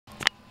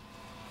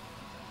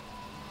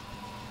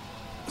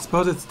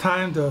Suppose it's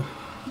time to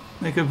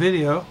make a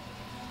video.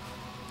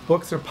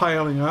 Books are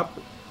piling up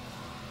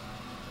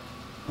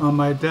on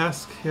my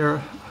desk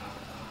here.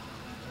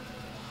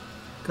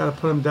 Got to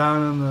put them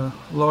down in the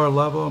lower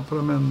level and put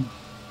them in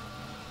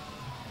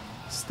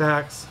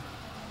stacks.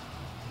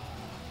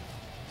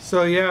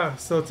 So yeah,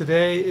 so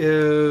today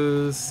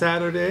is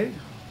Saturday,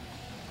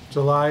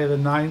 July the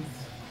 9th.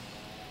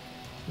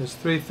 It's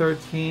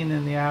 3:13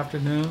 in the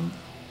afternoon.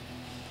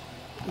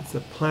 It's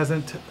a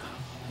pleasant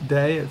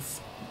day.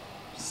 It's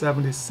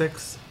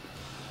 76.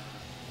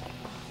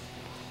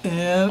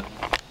 And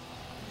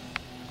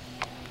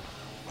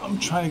I'm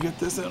trying to get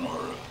this in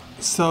order.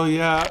 So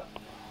yeah.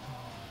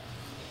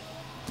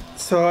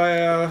 So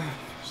I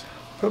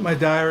put my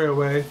diary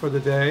away for the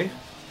day.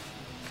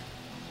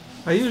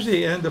 I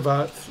usually end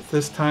about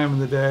this time of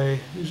the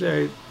day.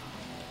 Usually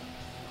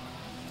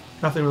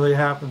nothing really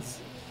happens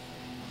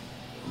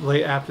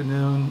late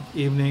afternoon,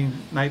 evening,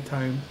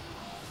 nighttime.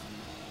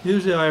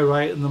 Usually I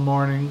write in the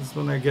mornings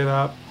when I get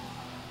up.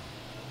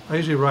 I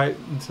usually write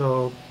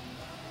until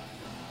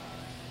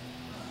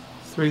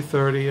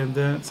 3:30, and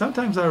then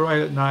sometimes I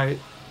write at night.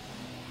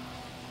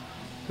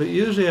 But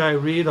usually I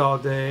read all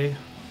day.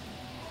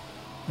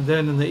 And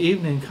then in the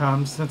evening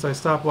comes, since I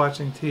stopped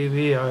watching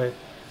TV,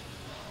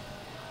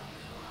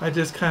 I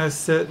just kind of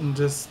sit and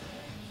just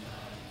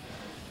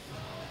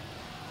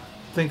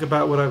think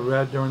about what I've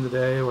read during the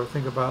day or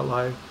think about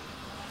life.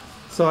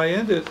 So I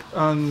ended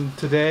on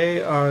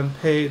today on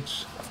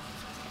page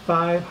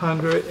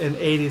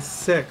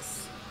 586.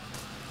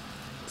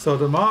 So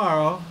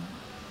tomorrow,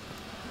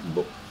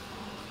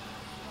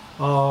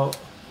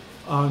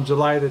 on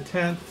July the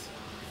 10th,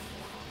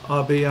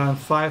 I'll be on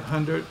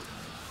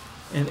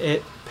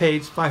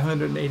page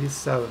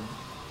 587.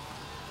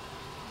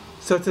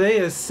 So today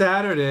is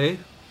Saturday.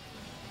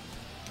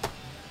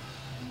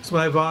 It's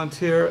when I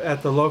volunteer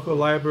at the local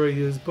library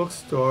used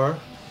bookstore.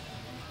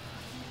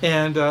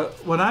 And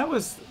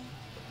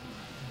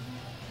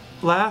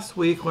last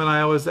week when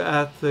I was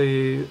at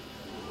the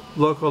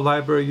local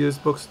library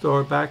used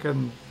bookstore back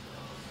in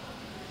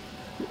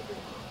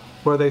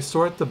where they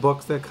sort the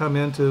books that come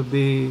in to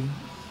be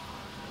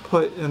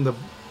put in the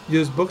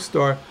used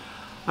bookstore,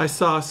 I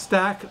saw a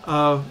stack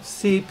of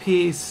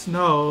C.P.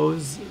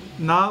 Snow's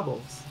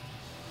novels.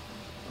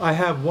 I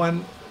had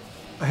one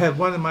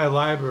in my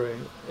library,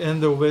 In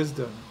Their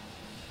Wisdom,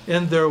 a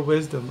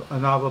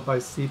novel by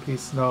C.P.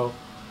 Snow.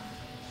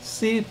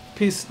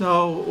 C.P.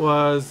 Snow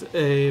was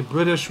a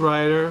British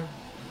writer.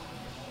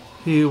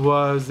 He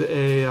was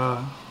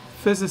a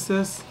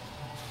physicist.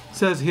 It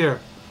says here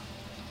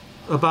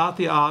about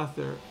the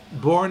author,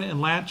 born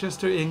in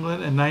Lancaster,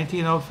 England in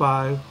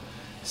 1905,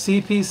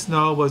 C.P.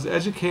 Snow was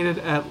educated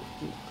at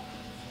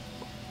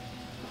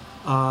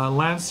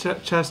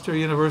Lancaster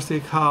University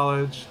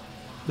College,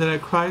 then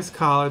at Christ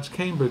College,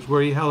 Cambridge,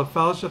 where he held a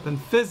fellowship in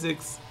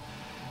physics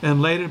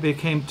and later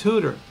became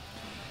tutor.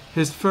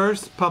 His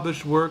first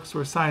published works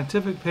were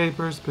scientific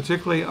papers,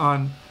 particularly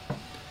on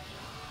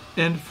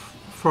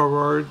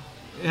infrared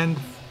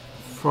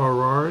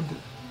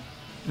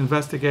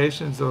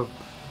investigations of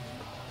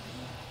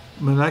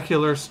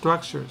molecular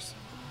structures.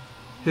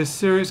 His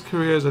serious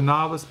career as a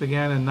novelist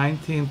began in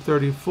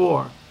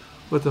 1934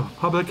 with the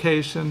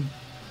publication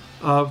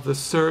of The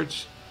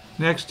Search.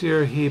 Next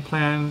year he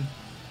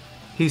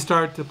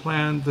started to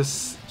plan The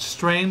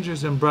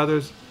Strangers and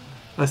Brothers,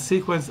 a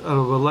sequence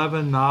of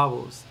 11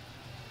 novels.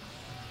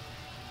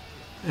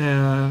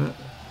 And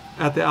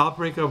at the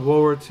outbreak of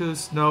World War II,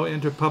 Snow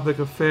entered public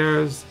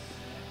affairs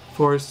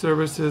for his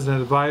services as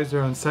an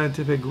advisor on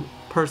scientific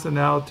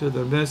personnel to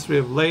the Ministry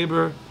of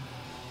Labor,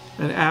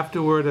 and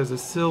afterward as a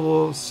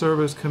civil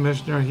service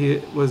commissioner.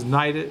 He was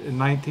knighted in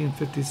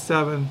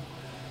 1957.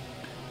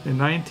 In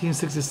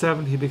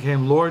 1967 he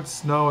became Lord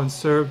Snow and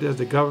served as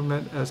the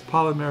government as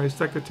parliamentary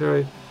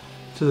secretary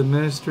to the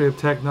Ministry of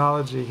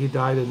Technology. He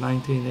died in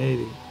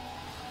 1980.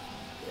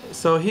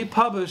 So he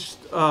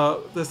published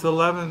this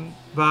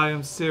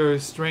 11-volume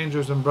series,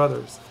 Strangers and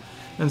Brothers,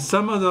 and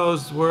some of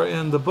those were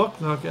in the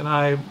Book Nook, and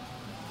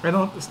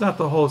it's not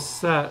the whole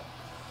set,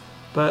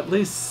 but at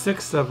least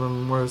 6 of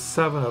them or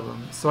 7 of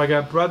them. So I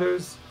got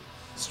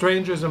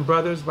Strangers and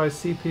Brothers by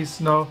C.P.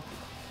 Snow.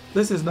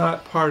 This is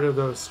not part of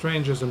the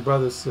Strangers and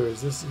Brothers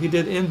series. He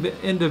did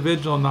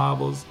individual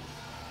novels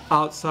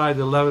outside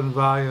the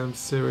 11-volume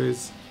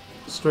series,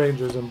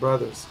 Strangers and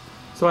Brothers.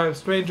 So I have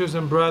Strangers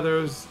and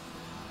Brothers,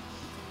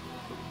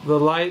 The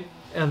Light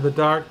and the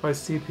Dark by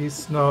C.P.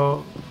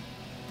 Snow,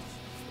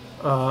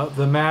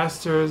 The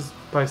Masters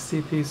by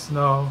C.P.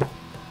 Snow,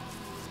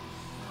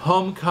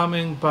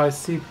 Homecoming by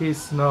C.P.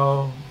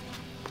 Snow,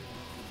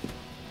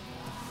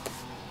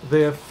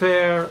 The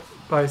Affair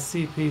by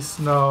C.P.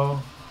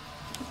 Snow,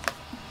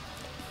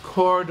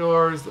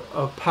 Corridors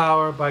of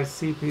Power by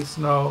C.P.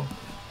 Snow,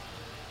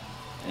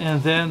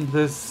 and then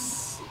The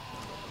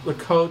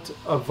Coat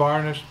of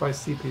Varnish by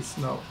C.P.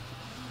 Snow.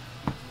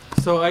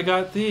 So I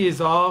got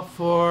these all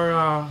for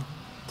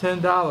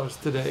 $10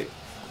 today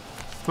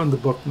from the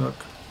Book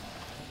Nook.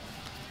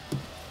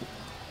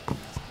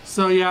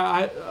 So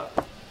yeah,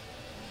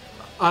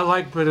 I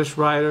like British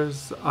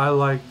writers. I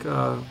like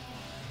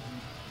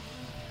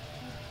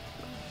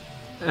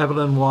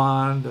Evelyn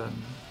Waugh and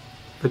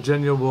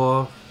Virginia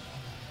Woolf,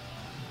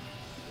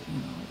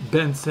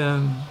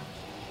 Benson.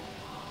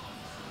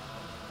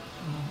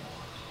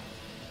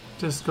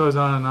 Just goes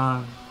on and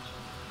on.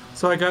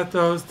 So I got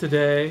those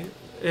today.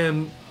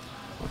 And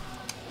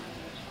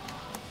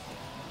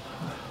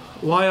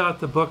while at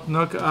the Book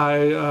Nook,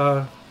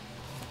 I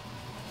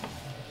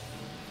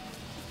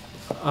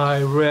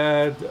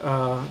read,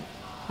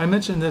 I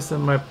mentioned this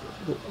in my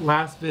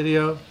last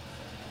video,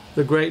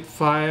 The Great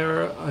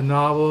Fire, a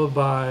novel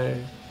by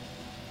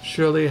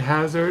Shirley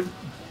Hazard.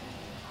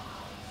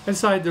 I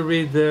decided to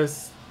read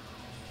this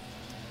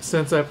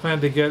since I plan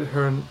to get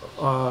her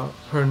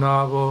her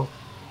novel,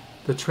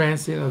 The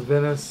Transient of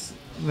Venice,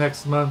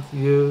 next month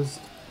used.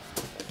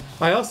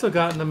 I also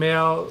got in the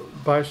mail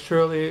by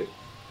Shirley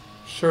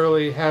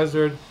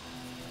Hazard.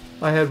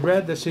 I had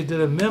read that she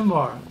did a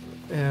memoir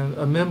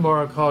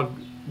called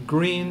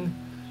Green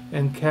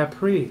and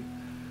Capri.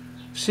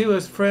 She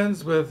was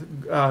friends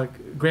with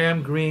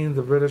Graham Greene,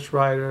 the British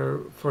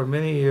writer, for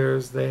many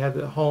years. They had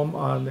a home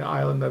on the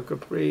island of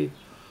Capri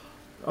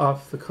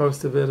off the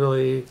coast of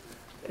Italy,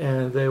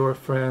 and they were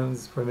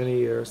friends for many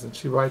years. And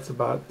she writes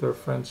about their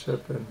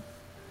friendship and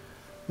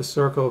the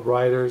circle of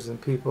writers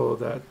and people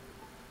that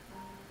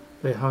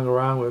they hung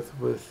around with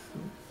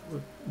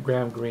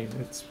Graham Greene.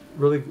 It's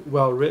really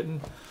well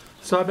written.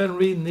 So I've been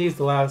reading these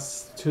the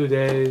last 2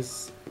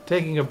 days,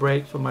 taking a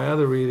break from my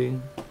other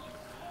reading.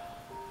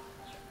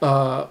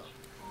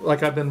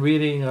 Like I've been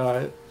reading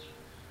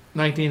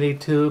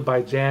 1982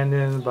 by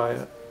Janin,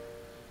 by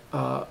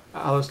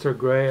Alistair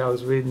Gray. I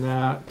was reading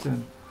that.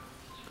 And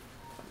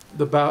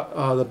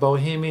the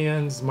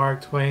Bohemians,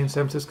 Mark Twain,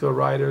 San Francisco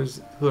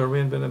Writers Who Have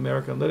Reinvented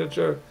American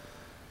Literature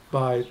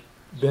by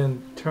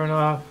Ben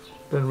Turnoff.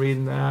 Been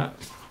reading that.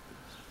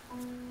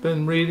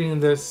 Been reading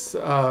this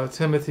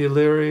Timothy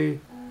Leary,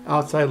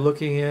 Outside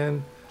Looking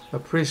In,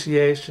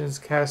 Appreciations,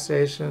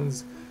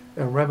 Cassations,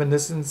 and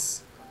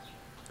Reminiscence,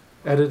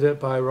 edited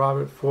by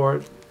Robert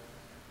Fort.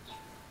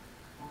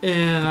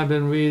 And I've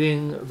been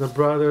reading The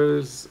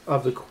Brothers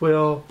of the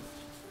Quill,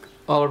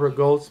 Oliver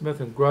Goldsmith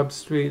and Grub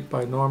Street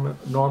by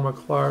Norma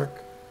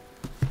Clark.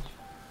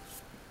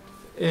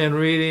 And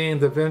reading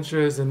The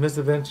Ventures and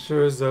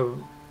Misadventures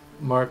of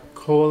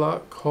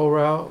Marcola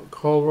Corral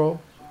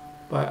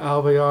by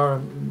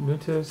Alvear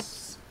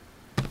Mutis.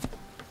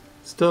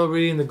 Still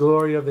reading The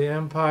Glory of the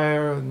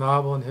Empire, a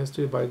novel and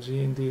history by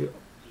Jean D.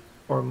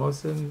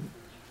 Ormison.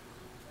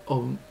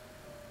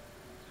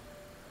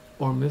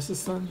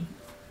 Ormison.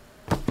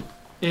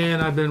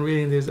 And I've been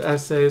reading these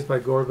essays by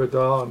Gore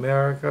Vidal,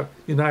 America,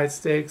 United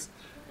States,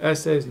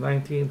 essays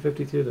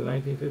 1952 to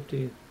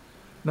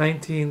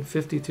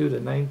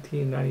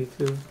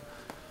 1992.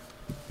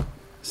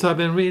 So I've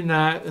been reading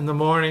that in the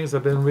mornings.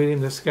 I've been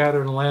reading The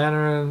Scattered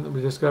Lantern,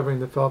 Rediscovering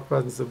the Felt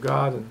Presence of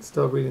God, and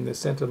still reading The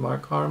Ascent of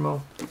Mount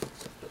Carmel,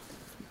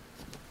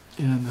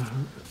 and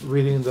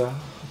reading the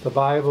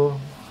Bible.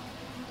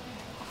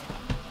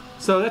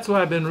 So that's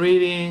what I've been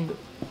reading.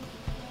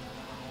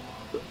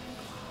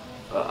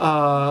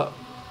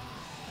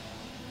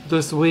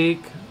 This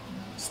week,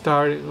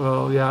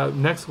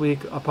 next week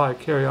I'll probably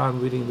carry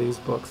on reading these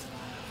books.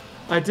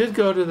 I did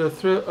go to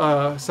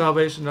the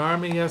Salvation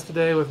Army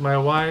yesterday with my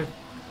wife.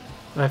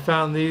 I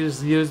found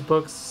these used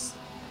books.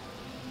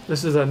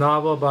 This is a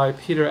novel by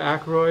Peter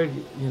Ackroyd.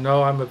 You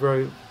know I'm a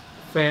very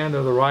fan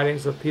of the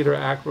writings of Peter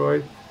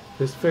Ackroyd,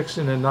 his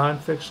fiction and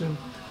nonfiction.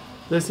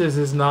 This is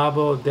his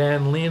novel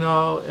Dan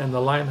Leno and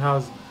the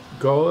Limehouse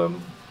Golem.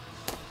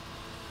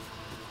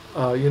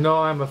 You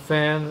know I'm a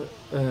fan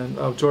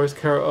of Joyce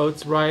Carol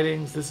Oates'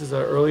 writings. This is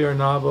an earlier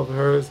novel of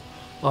hers,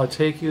 I'll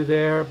Take You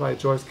There, by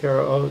Joyce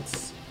Carol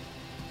Oates.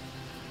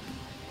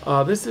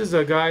 This is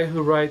a guy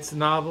who writes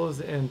novels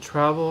and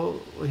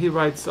travel. He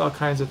writes all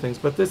kinds of things,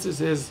 but this is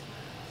his,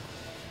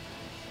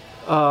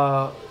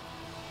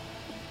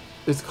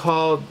 it's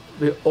called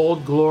The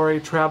Old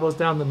Glory Travels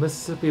Down the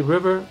Mississippi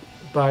River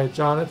by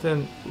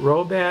Jonathan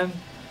Roban.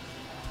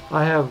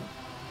 I have a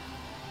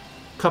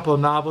couple of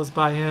novels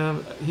by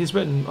him. He's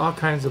written all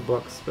kinds of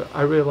books, but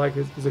I really like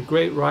it. He's a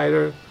great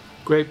writer,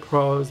 great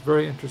prose,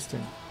 very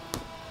interesting.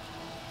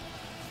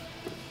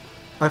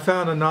 I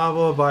found a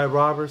novel by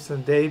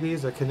Robertson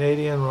Davies, a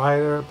Canadian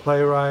writer,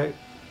 playwright,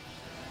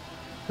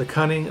 The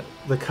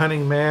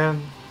Cunning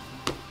Man.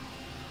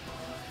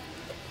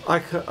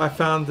 I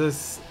found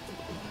this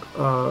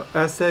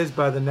essays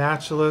by the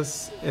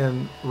naturalist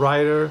and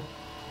writer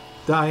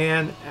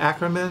Diane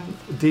Ackerman,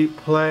 Deep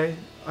Play.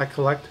 I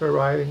collect her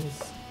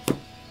writings.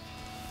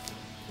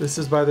 This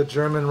is by the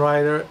German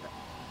writer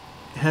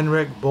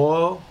Henrik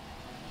Boll,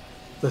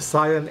 The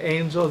Silent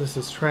Angel. This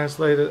is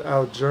translated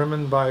out of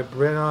German by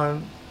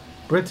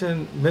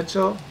Brenton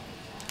Mitchell.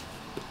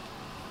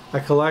 I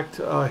collect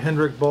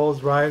Henrik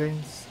Boll's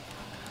writings.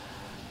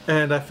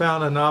 And I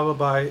found a novel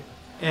by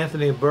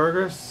Anthony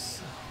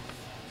Burgess,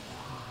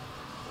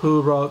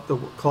 who wrote The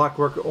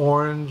Clockwork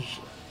Orange,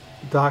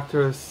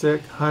 Dr.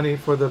 Sick, Honey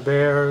for the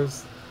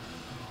Bears,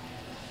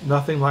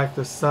 Nothing Like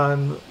the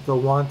Sun, The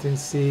Wanting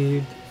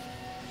Seed.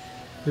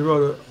 He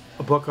wrote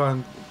a book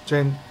on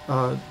James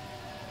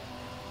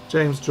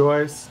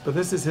Joyce, but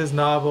this is his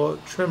novel,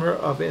 Tremor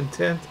of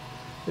Intent.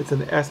 It's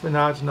an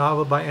espionage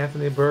novel by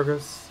Anthony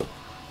Burgess.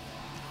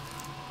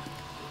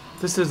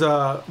 This is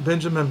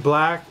Benjamin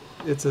Black.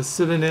 It's a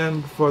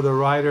pseudonym for the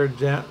writer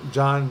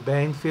John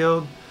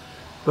Bainfield,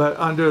 but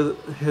under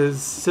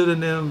his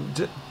pseudonym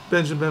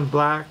Benjamin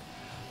Black,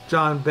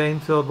 John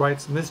Bainfield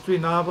writes mystery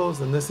novels,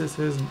 and this is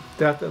his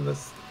Death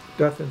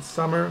in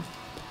Summer.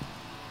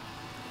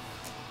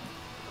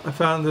 I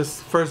found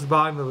this first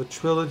volume of a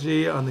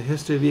trilogy on the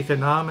history of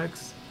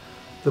economics,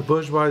 The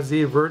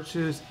Bourgeoisie,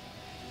 Virtues,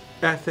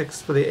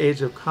 Ethics for the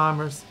Age of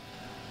Commerce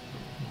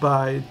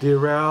by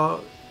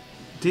Dietrich,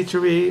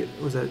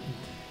 was it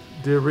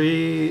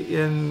Dery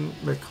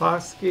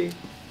McCloskey?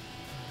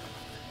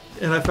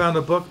 And I found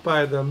a book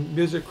by the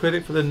music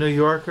critic for the New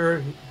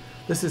Yorker.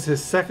 This is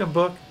his second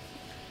book.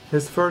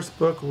 His first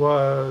book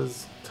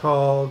was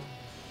called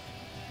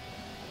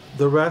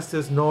The Rest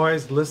is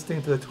Noise,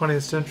 Listening to the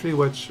 20th Century,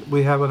 which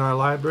we have in our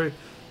library.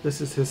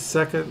 This is his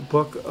second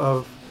book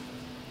of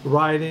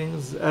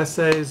writings,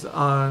 essays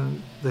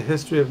on the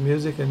history of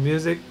music and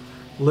music.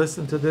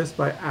 Listen to This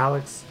by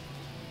Alex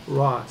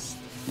Ross.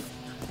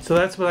 So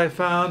that's what I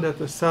found at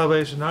the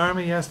Salvation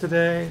Army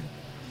yesterday.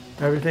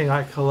 Everything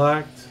I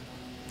collect.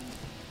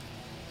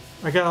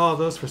 I got all of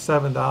those for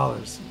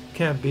 $7.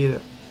 Can't beat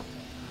it.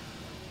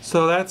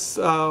 So that's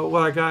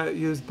what I got at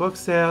used book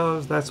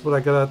sales. That's what I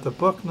got at the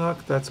Book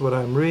Nook. That's what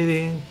I'm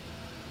reading.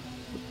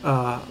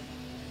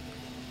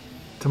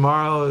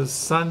 Tomorrow is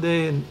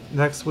Sunday, and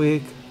next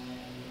week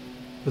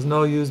there's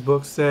no used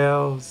book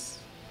sales.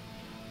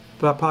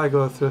 But I'll probably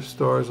go to thrift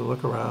stores and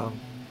look around.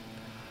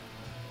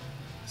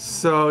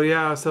 So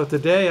yeah, so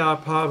today I'll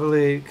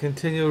probably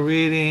continue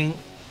reading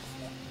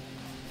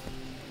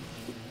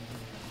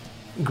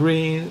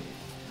Green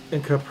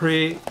and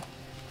Capri,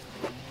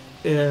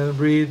 and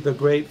read The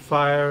Great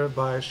Fire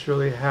by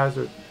Shirley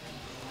Hazard.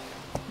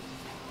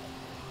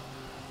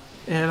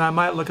 And I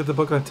might look at the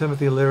book on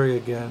Timothy Leary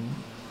again.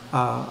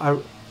 I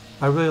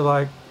really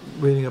like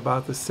reading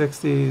about the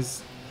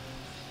 60s,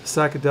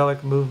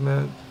 psychedelic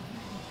movement.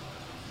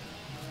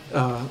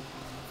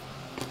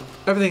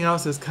 Everything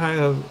else is kind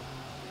of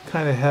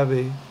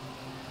heavy.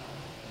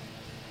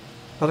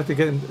 I like to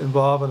get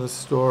involved in a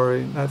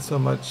story, not so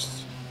much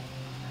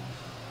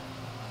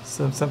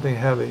something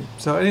heavy.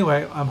 So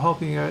anyway, I'm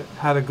hoping you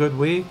had a good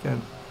week,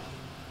 and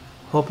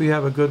hope you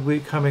have a good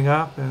week coming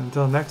up. And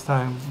until next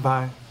time,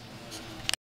 bye.